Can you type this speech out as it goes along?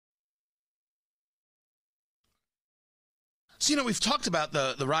So, we've talked about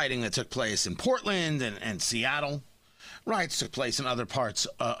the rioting that took place in Portland and Seattle. Riots took place in other parts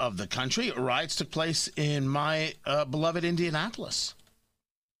of the country. Riots took place in my beloved Indianapolis.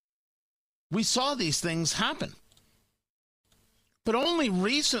 We saw these things happen. But only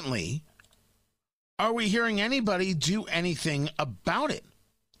recently are we hearing anybody do anything about it.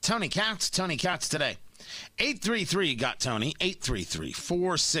 Tony Katz today. 833-GOT-TONY,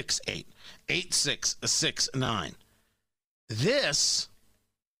 833-468-8669. This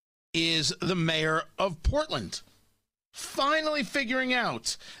is the mayor of Portland finally figuring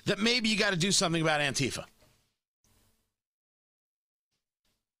out that maybe you got to do something about Antifa.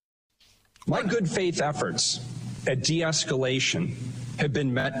 My good faith efforts at de-escalation have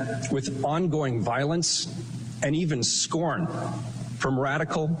been met with ongoing violence and even scorn from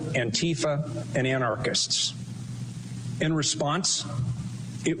radical Antifa and anarchists. In response,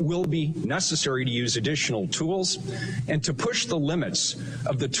 it will be necessary to use additional tools and to push the limits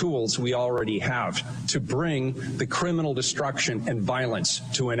of the tools we already have to bring the criminal destruction and violence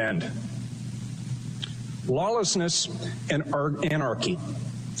to an end. Lawlessness and anarchy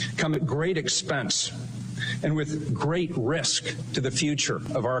come at great expense and with great risk to the future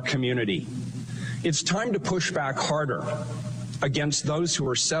of our community. It's time to push back harder against those who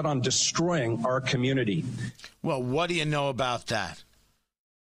are set on destroying our community. Well, what do you know about that?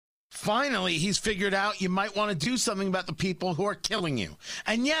 Finally, he's figured out you might want to do something about the people who are killing you.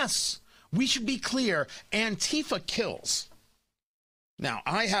 And yes, we should be clear, Antifa kills. Now,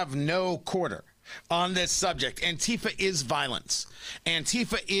 I have no quarter on this subject. Antifa is violence.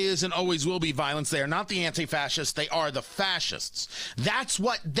 Antifa is and always will be violence. They are not the anti-fascists. They are the fascists. That's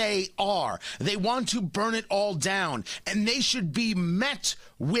what they are. They want to burn it all down, and they should be met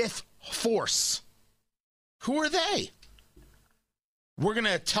with force. Who are they? We're going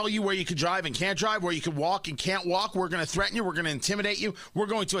to tell you where you can drive and can't drive, where you can walk and can't walk. We're going to threaten you. We're going to intimidate you. We're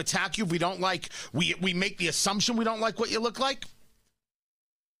going to attack you if we don't like, we make the assumption we don't like what you look like.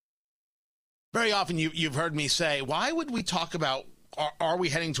 Very often you've heard me say, why would we talk about, are we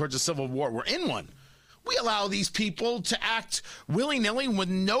heading towards a civil war? We're in one. We allow these people to act willy-nilly with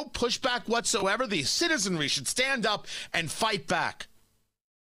no pushback whatsoever. The citizenry should stand up and fight back.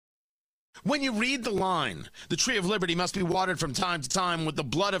 When you read the line, the tree of liberty must be watered from time to time with the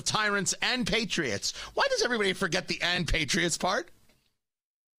blood of tyrants and patriots. Why does everybody forget the "and patriots" part?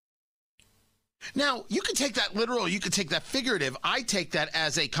 Now, you can take that literal, you can take that figurative. I take that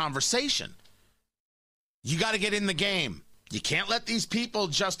as a conversation. You got to get in the game. You can't let these people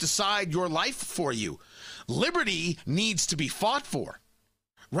just decide your life for you. Liberty needs to be fought for,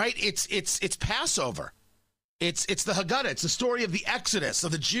 right? It's Passover. It's the Haggadah. It's the story of the Exodus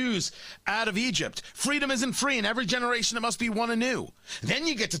of the Jews out of Egypt. Freedom isn't free. In every generation, it must be won anew. Then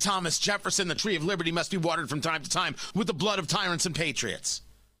you get to Thomas Jefferson. The tree of liberty must be watered from time to time with the blood of tyrants and patriots.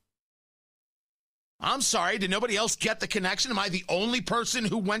 I'm sorry. Did nobody else get the connection? Am I the only person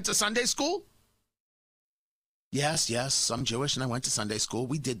who went to Sunday school? Yes, I'm Jewish and I went to Sunday school.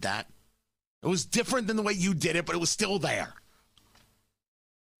 We did that. It was different than the way you did it, but it was still there.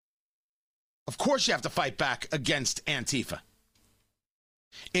 Of course you have to fight back against Antifa.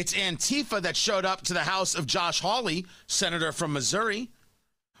 It's Antifa that showed up to the house of Josh Hawley, senator from Missouri,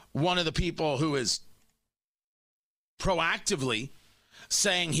 one of the people who is proactively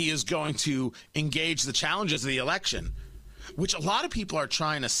saying he is going to engage the challenges of the election, which a lot of people are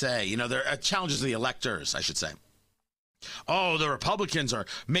trying to say, they're challenges of the electors, I should say. Oh, the Republicans are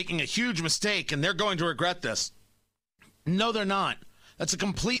making a huge mistake and they're going to regret this. No, they're not. That's a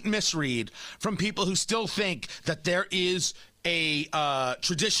complete misread from people who still think that there is a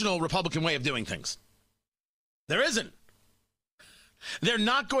traditional Republican way of doing things. There isn't. They're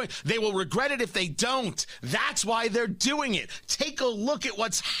not going, they will regret it if they don't. That's why they're doing it. Take a look at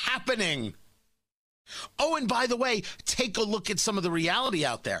what's happening. Oh, and by the way, take a look at some of the reality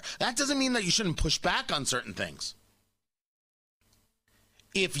out there. That doesn't mean that you shouldn't push back on certain things.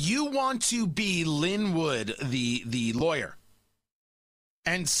 If you want to be Lin Wood, the lawyer,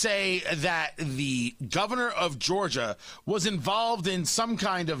 and say that the governor of Georgia was involved in some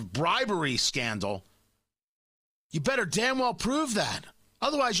kind of bribery scandal, you better damn well prove that.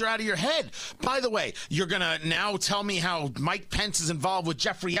 Otherwise, you're out of your head. By the way, you're going to now tell me how Mike Pence is involved with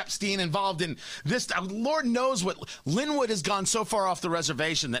Jeffrey Epstein, involved in this. Lord knows what. Linwood has gone so far off the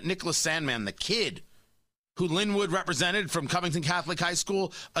reservation that Nicholas Sandmann, the kid who Linwood represented from Covington Catholic High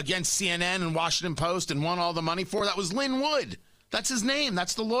School against CNN and Washington Post and won all the money for, that was Linwood. That's his name.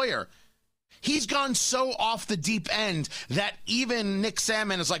 That's the lawyer. He's gone so off the deep end that even Nick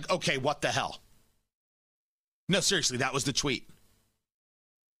Sandmann is like, okay, what the hell? No, seriously, that was the tweet.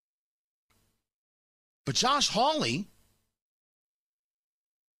 But Josh Hawley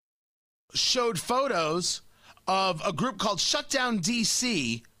showed photos of a group called Shutdown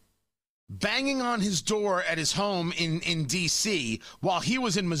DC banging on his door at his home in D.C. while he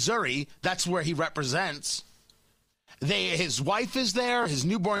was in Missouri. That's where he represents. His wife is there, his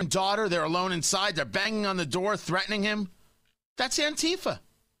newborn daughter. They're alone inside. They're banging on the door, threatening him. That's Antifa.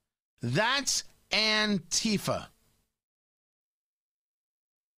 That's Antifa.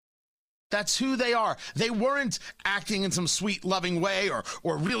 That's who they are. They weren't acting in some sweet, loving way or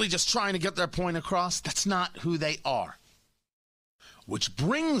really just trying to get their point across. That's not who they are. Which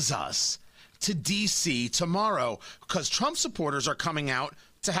brings us to D.C. tomorrow, because Trump supporters are coming out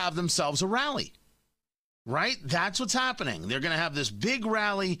to have themselves a rally. Right? That's what's happening. They're going to have this big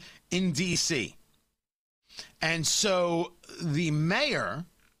rally in D.C. And so the Mayor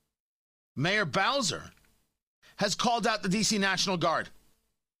Bowser, has called out the D.C. National Guard.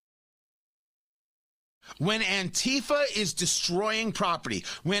 When Antifa is destroying property,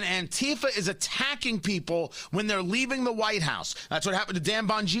 when Antifa is attacking people when they're leaving the White House, that's what happened to Dan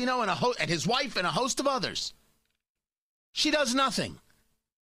Bongino and his wife and a host of others. She does nothing.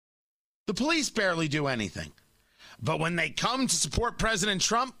 The police barely do anything. But when they come to support President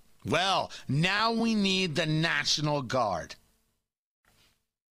Trump, well, now we need the National Guard.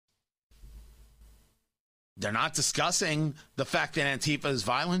 They're not discussing the fact that Antifa is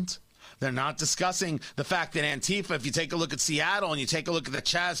violent. They're not discussing the fact that Antifa, if you take a look at Seattle and you take a look at the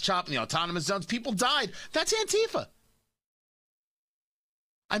Chaz Chop and the autonomous zones, people died. That's Antifa.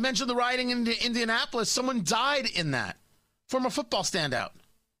 I mentioned the rioting in Indianapolis. Someone died in that from a football standout.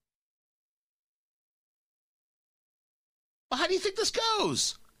 Well, how do you think this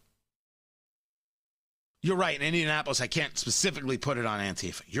goes? You're right. In Indianapolis, I can't specifically put it on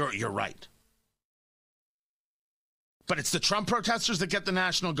Antifa. You're right. But it's the Trump protesters that get the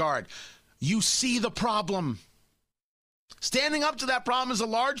National Guard. You see the problem. Standing up to that problem is a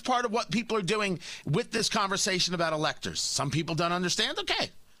large part of what people are doing with this conversation about electors. Some people don't understand. Okay.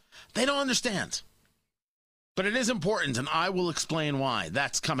 They don't understand. But it is important, and I will explain why.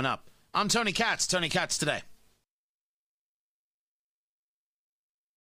 That's coming up. I'm Tony Katz, Tony Katz Today.